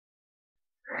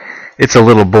It's a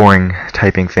little boring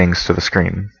typing things to the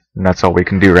screen, and that's all we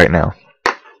can do right now.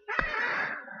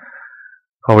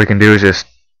 All we can do is just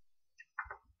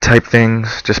type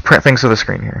things, just print things to the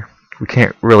screen here. We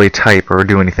can't really type or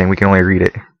do anything, we can only read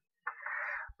it.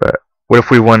 But what if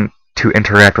we want to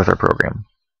interact with our program?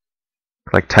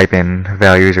 Like type in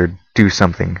values or do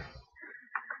something.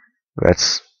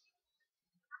 That's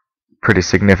pretty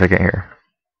significant here.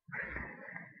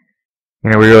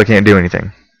 We really can't do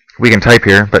anything. We can type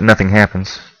here, but nothing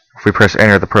happens. If we press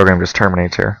enter, the program just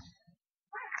terminates here.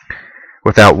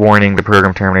 Without warning, the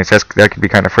program terminates. That could be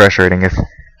kind of frustrating if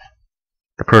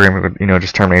the program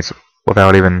just terminates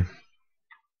without even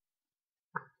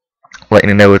letting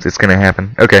you know it's going to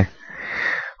happen. Okay.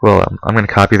 Well, I'm going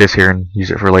to copy this here and use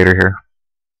it for later here.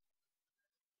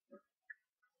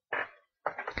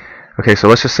 Okay, so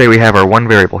let's just say we have our one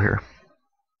variable here.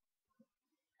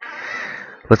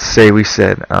 Let's say we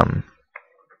said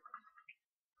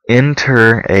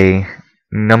enter a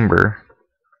number,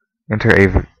 enter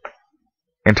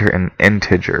an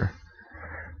integer.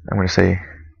 I'm going to say,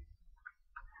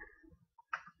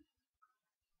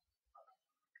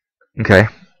 okay,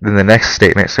 then the next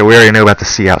statement, so we already know about the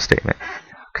cout statement.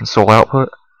 Console output,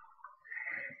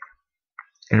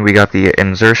 and we got the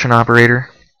insertion operator.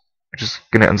 I'm just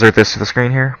going to insert this to the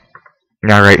screen here.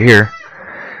 Now right here,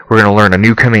 we're going to learn a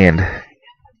new command.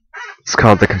 It's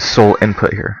called the console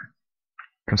input here.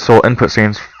 Console input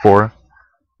stands for,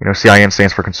 CIN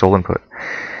stands for console input,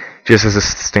 just as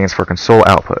this stands for console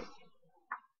output.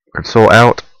 Console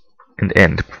out and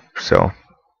end. So,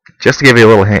 just to give you a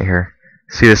little hint here,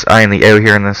 see this I and the O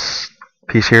here in this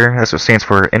piece here? That's what stands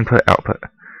for input output.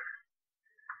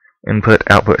 Input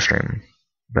output stream.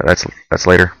 But that's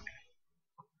later.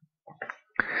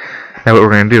 Now what we're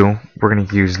going to do, we're going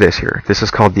to use this here. This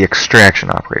is called the extraction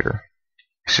operator.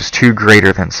 It's just two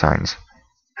greater than signs.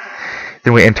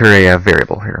 Then we enter a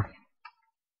variable here,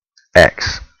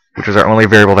 x, which is our only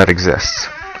variable that exists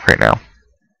right now.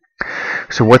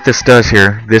 So what this does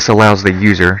here, this allows the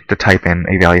user to type in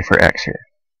a value for x here.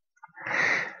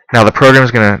 Now the program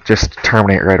is going to just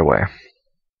terminate right away.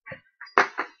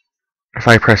 If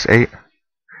I press 8,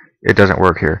 it doesn't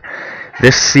work here.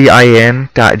 This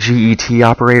cin.get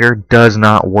operator does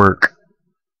not work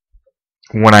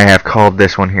when I have called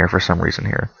this one here for some reason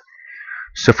here.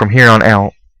 So from here on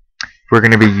out, we're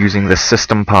going to be using the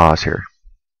system pause here.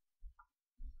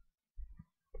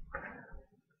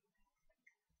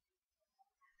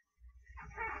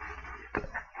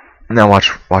 Now watch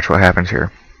what happens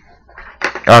here.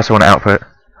 I also want to output.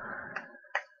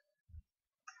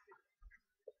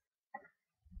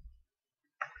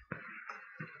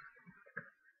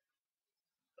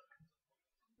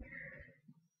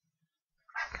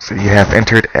 So you have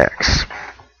entered x.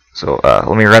 So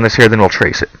let me run this here, then we'll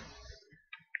trace it.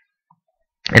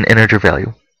 An integer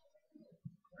value.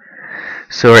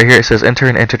 So right here it says enter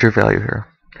an integer value here.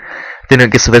 Then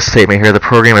it gets to this statement here. The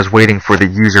program is waiting for the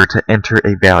user to enter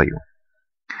a value.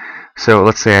 So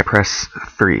let's say I press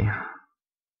 3.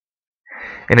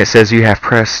 And it says you have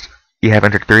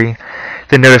entered 3.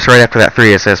 Then notice right after that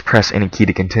 3 it says press any key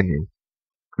to continue.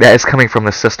 That is coming from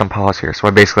the system pause here. So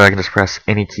I can just press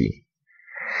any key.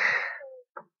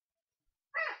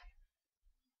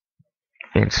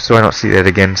 And so I don't see that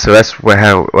again. So that's what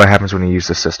happens when you use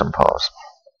the system pause.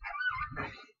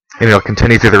 And it'll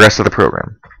continue through the rest of the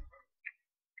program.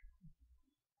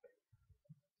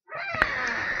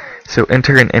 So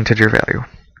enter an integer value.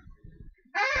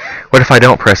 What if I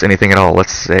don't press anything at all?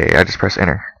 Let's say I just press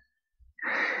enter.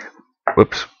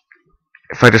 Whoops.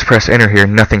 If I just press enter here,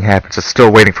 nothing happens. It's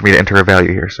still waiting for me to enter a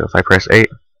value here. So if I press 8,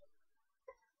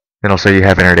 then it'll say you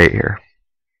have entered 8 here.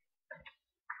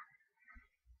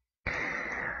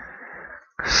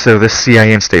 So this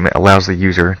CIN statement allows the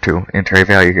user to enter a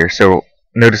value here. So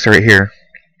notice right here,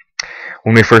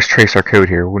 when we first trace our code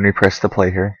here, when we press the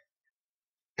play here,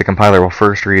 the compiler will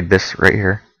first read this right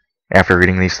here, after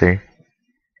reading these three.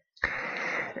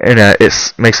 And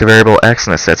it makes a variable x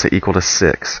and it sets it equal to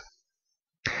 6.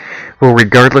 Well,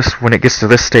 regardless, when it gets to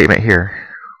this statement here,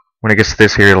 when it gets to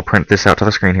this here, it'll print this out to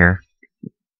the screen here.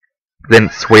 Then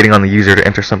it's waiting on the user to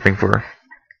enter something for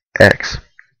x.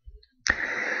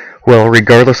 Well,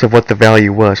 regardless of what the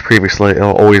value was previously,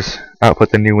 it'll always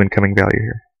output the new incoming value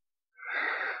here.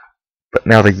 But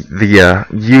now the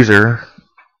user,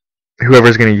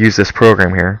 whoever's going to use this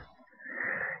program here,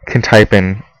 can type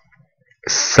in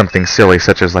something silly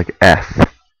such as like F. Then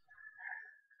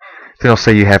it'll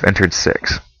say you have entered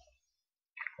 6.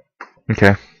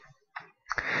 Okay.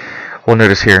 Well,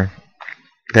 notice here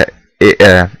that it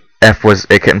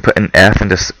couldn't put an F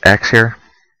into X here.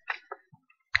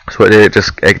 So it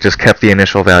just kept the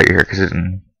initial value here because it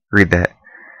didn't read that,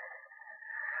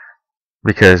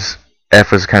 because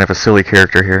f is kind of a silly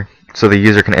character here, so the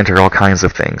user can enter all kinds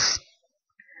of things.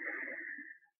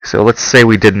 So let's say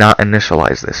we did not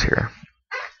initialize this here,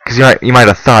 because you might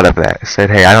have thought of that, said,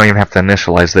 hey, I don't even have to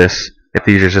initialize this if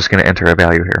the user is just going to enter a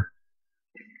value here.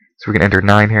 So we can enter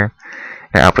 9 here,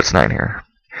 and output's 9 here.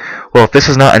 Well, if this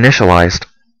is not initialized,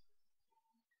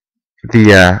 and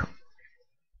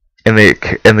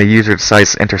the user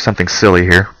decides to enter something silly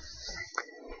here,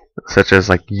 such as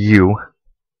like u.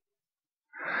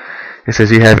 It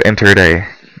says you have entered a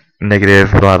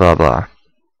negative blah blah blah,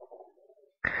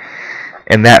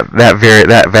 and that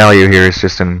value here is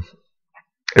just a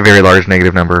very large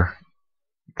negative number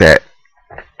that's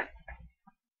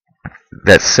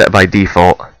set by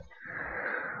default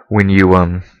when you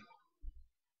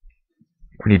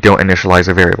don't initialize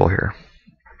a variable here.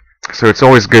 So it's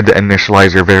always good to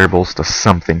initialize your variables to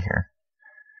something here,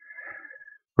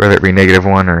 whether it be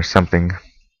 -1 or something.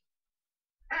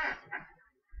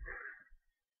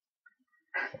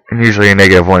 And usually a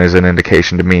 -1 is an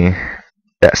indication to me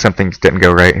that something didn't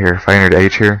go right here. If I entered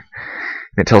h here,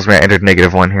 and it tells me I entered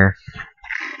 -1 here,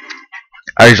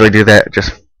 I usually do that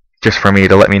just for me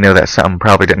to let me know that something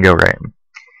probably didn't go right.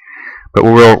 But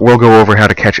we'll go over how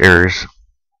to catch errors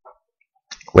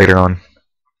later on.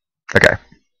 Okay.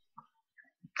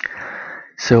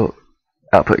 So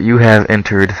output, you have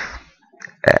entered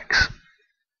x.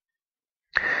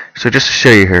 So just to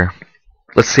show you here,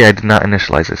 let's see, I did not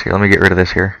initialize this here. Let me get rid of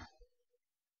this here.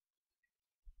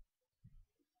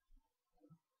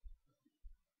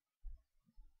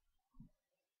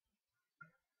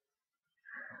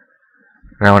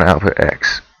 And I want to output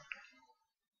x.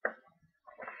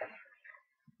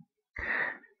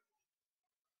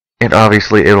 And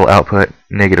obviously it will output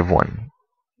 -1.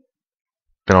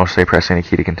 Then I'll say press any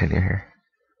key to continue here.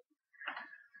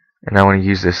 And I want to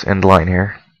use this end line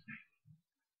here.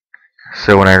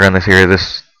 So when I run this here,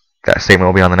 that statement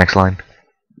will be on the next line.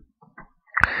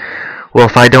 Well,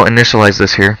 if I don't initialize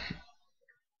this here,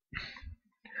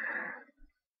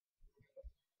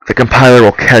 the compiler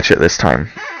will catch it this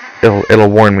time. It'll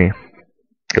warn me.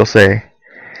 It'll say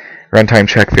runtime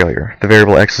check failure. The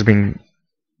variable x is being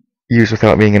used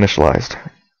without being initialized.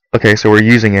 Okay, so we're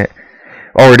using it.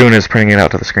 All we're doing is printing it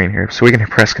out to the screen here. So we can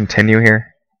press continue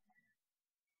here,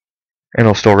 and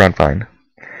it'll still run fine.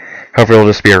 However, it'll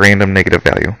just be a random negative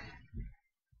value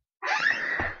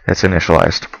that's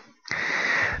initialized.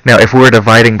 Now, if we're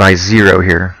dividing by 0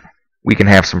 here, we can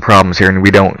have some problems here, and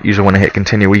we don't usually want to hit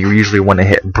continue. We usually want to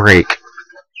hit break.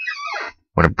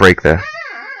 Want to break this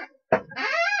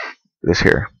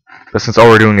here. But since all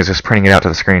we're doing is just printing it out to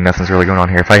the screen, nothing's really going on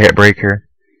here. If I hit break here,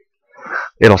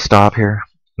 it'll stop here,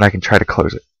 and I can try to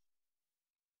close it.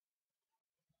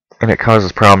 And it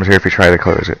causes problems here if you try to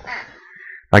close it.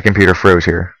 My computer froze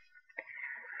here.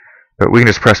 But we can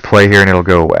just press play here and it'll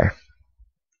go away.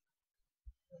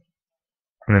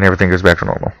 And then everything goes back to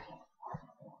normal.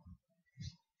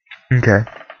 Okay.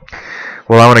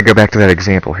 Well, I want to go back to that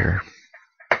example here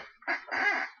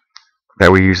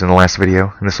that we used in the last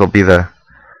video. And this will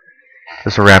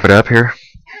wrap it up here.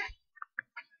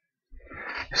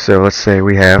 So let's say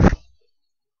we have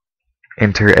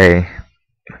enter a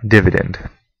dividend.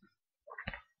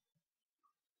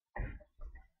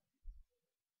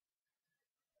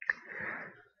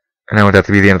 And I want that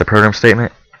to be the end of the program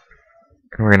statement.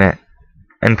 And we're going to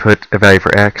input a value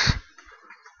for x.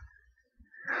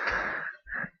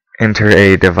 Enter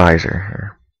a divisor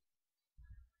here.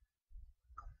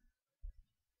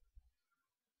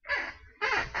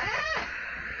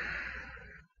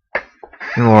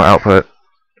 And we'll output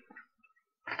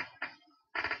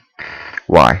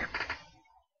y.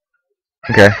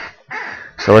 Okay.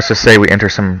 So let's just say we enter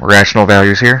some rational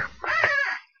values here.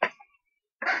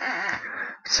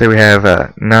 Say we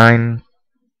have 9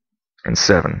 and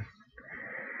 7.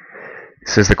 It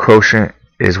says the quotient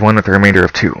is 1 with the remainder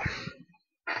of 2.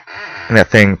 And that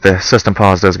thing, the system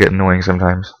pause does get annoying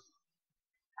sometimes.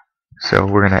 So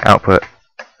we're going to output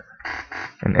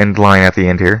an end line at the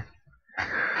end here,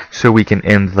 so we can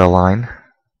end the line.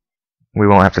 We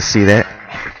won't have to see that.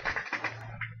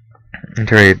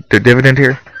 Enter a dividend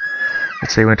here.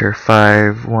 Let's say we enter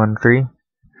 513.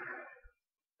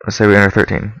 Let's say we enter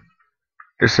 13.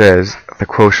 It says the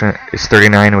quotient is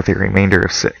 39 with a remainder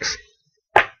of 6.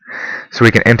 So we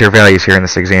can enter values here in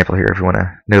this example here if you want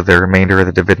to know the remainder or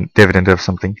the dividend of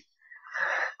something.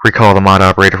 Recall the mod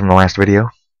operator from the last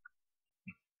video.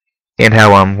 And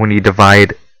how when you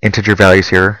divide integer values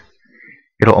here,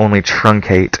 it'll only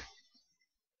truncate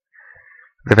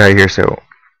the value here. So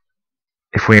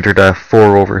if we entered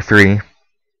 4 over 3,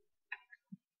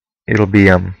 it'll be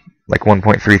like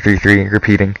 1.333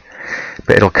 repeating,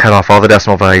 but it'll cut off all the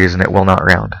decimal values and it will not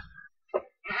round.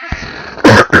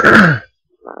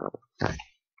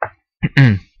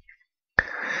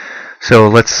 So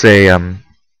let's say, let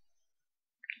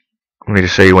me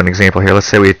just show you one example here. Let's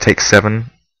say we take 7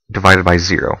 divided by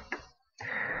 0.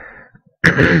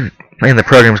 And the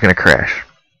program's going to crash.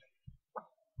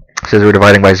 It says we're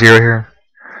dividing by 0 here.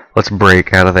 Let's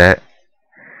break out of that.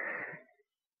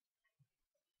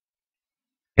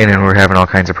 And then we're having all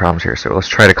kinds of problems here. So let's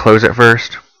try to close it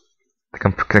first. The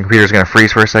computer's going to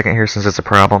freeze for a second here since it's a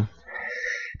problem.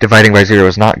 Dividing by 0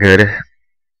 is not good.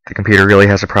 The computer really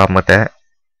has a problem with that.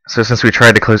 So since we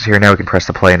tried to close it here, now we can press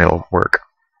the play and it'll work.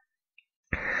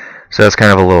 So that's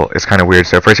kind of it's kind of weird.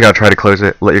 So first you gotta try to close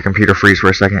it, let your computer freeze for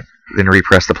a second, then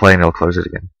repress the play and it'll close it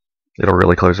again. It'll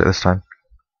really close it this time.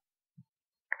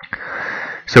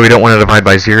 So we don't want to divide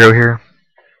by 0 here.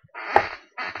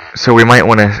 So we might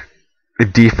want to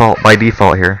by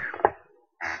default here.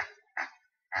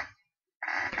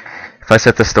 If I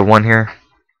set this to 1 here,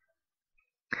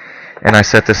 and I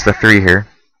set this to 3 here,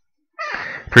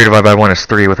 3 divided by 1 is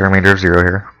 3 with a remainder of 0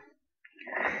 here.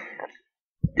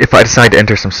 If I decide to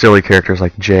enter some silly characters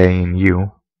like J and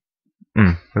U,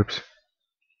 oops.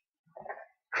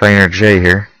 If I enter J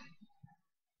here,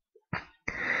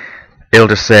 it'll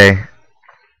just say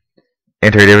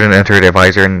enter a dividend, enter a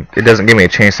divisor, and it doesn't give me a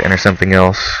chance to enter something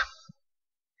else.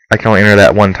 I can only enter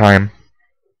that one time.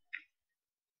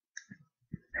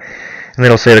 And then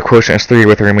it'll say the quotient is 3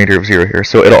 with a remainder of 0 here.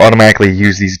 So it'll automatically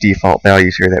use these default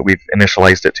values here that we've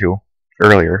initialized it to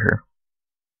earlier here.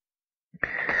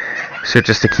 So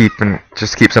just to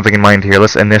keep something in mind here,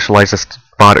 let's initialize this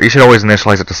bottom. You should always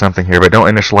initialize it to something here, but don't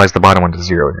initialize the bottom one to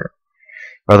 0 here.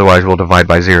 Otherwise, we'll divide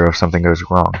by 0 if something goes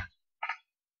wrong.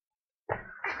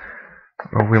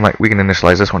 Or we can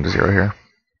initialize this one to 0 here.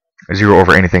 0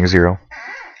 over anything is 0,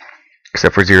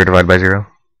 except for 0 divided by 0.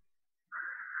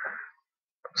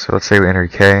 So let's say we enter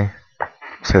K.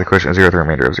 Say the quotient is 0 with the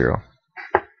remainder of 0.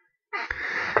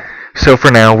 So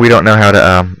for now, we don't know how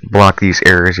to block these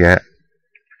errors yet.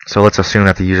 So let's assume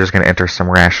that the user is going to enter some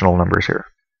rational numbers here.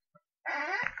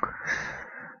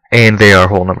 And they are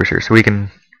whole numbers here. So we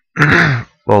can,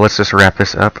 well, let's just wrap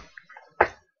this up.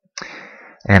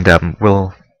 And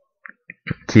we'll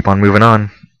keep on moving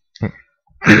on.